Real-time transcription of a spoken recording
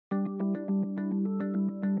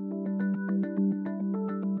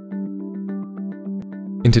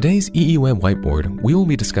In today's EE-Web Whiteboard, we will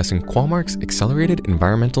be discussing Qualmark's Accelerated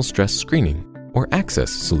Environmental Stress Screening, or AccESS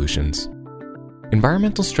solutions.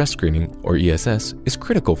 Environmental Stress Screening, or ESS, is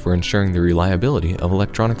critical for ensuring the reliability of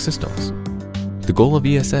electronic systems. The goal of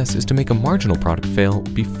ESS is to make a marginal product fail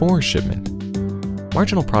before shipment.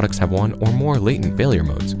 Marginal products have one or more latent failure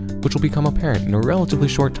modes, which will become apparent in a relatively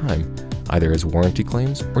short time, either as warranty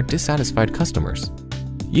claims or dissatisfied customers.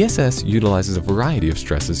 ESS utilizes a variety of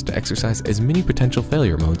stresses to exercise as many potential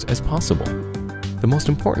failure modes as possible. The most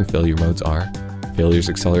important failure modes are failures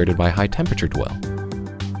accelerated by high temperature dwell,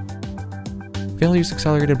 failures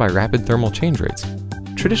accelerated by rapid thermal change rates.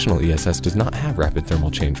 Traditional ESS does not have rapid thermal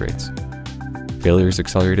change rates. Failures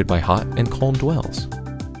accelerated by hot and cold dwells.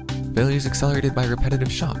 Failures accelerated by repetitive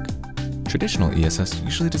shock. Traditional ESS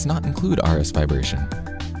usually does not include RS vibration.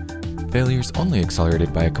 Failures only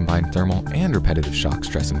accelerated by a combined thermal and repetitive shock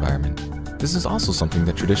stress environment. This is also something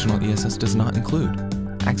that traditional ESS does not include.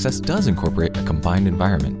 AccESS does incorporate a combined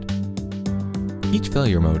environment. Each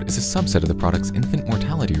failure mode is a subset of the product's infant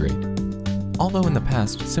mortality rate. Although in the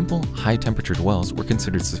past, simple, high-temperature dwells were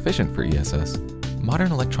considered sufficient for ESS,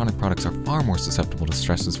 modern electronic products are far more susceptible to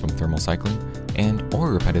stresses from thermal cycling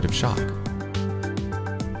and/or repetitive shock.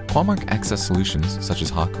 Qualmark AccESS solutions, such as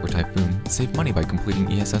Hawk or Typhoon, save money by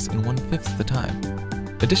completing ESS in 1/5 the time.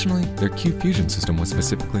 Additionally, their Q-Fusion system was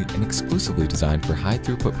specifically and exclusively designed for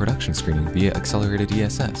high-throughput production screening via accelerated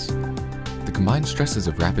ESS. The combined stresses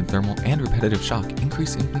of rapid thermal and repetitive shock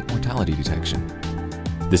increase infant mortality detection.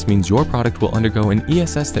 This means your product will undergo an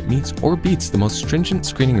ESS that meets or beats the most stringent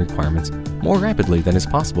screening requirements more rapidly than is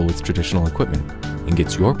possible with traditional equipment, and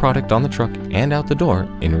gets your product on the truck and out the door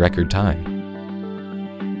in record time.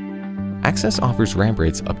 AccESS offers ramp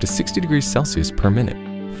rates up to 60 degrees Celsius per minute,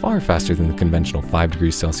 far faster than the conventional 5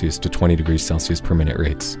 degrees Celsius to 20 degrees Celsius per minute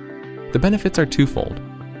rates. The benefits are twofold.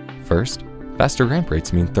 First, faster ramp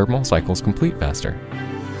rates mean thermal cycles complete faster.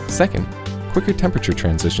 Second, quicker temperature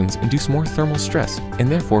transitions induce more thermal stress, and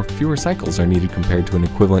therefore fewer cycles are needed compared to an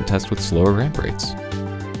equivalent test with slower ramp rates.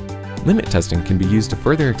 Limit testing can be used to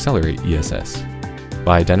further accelerate ESS.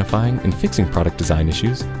 By identifying and fixing product design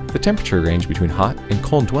issues, the temperature range between hot and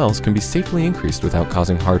cold dwells can be safely increased without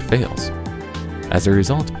causing hard fails. As a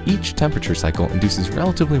result, each temperature cycle induces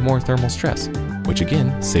relatively more thermal stress, which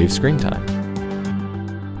again saves screen time.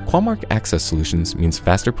 Qualmark AccESS solutions means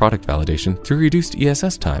faster product validation through reduced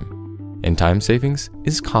ESS time, and time savings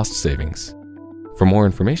is cost savings. For more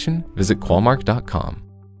information, visit qualmark.com.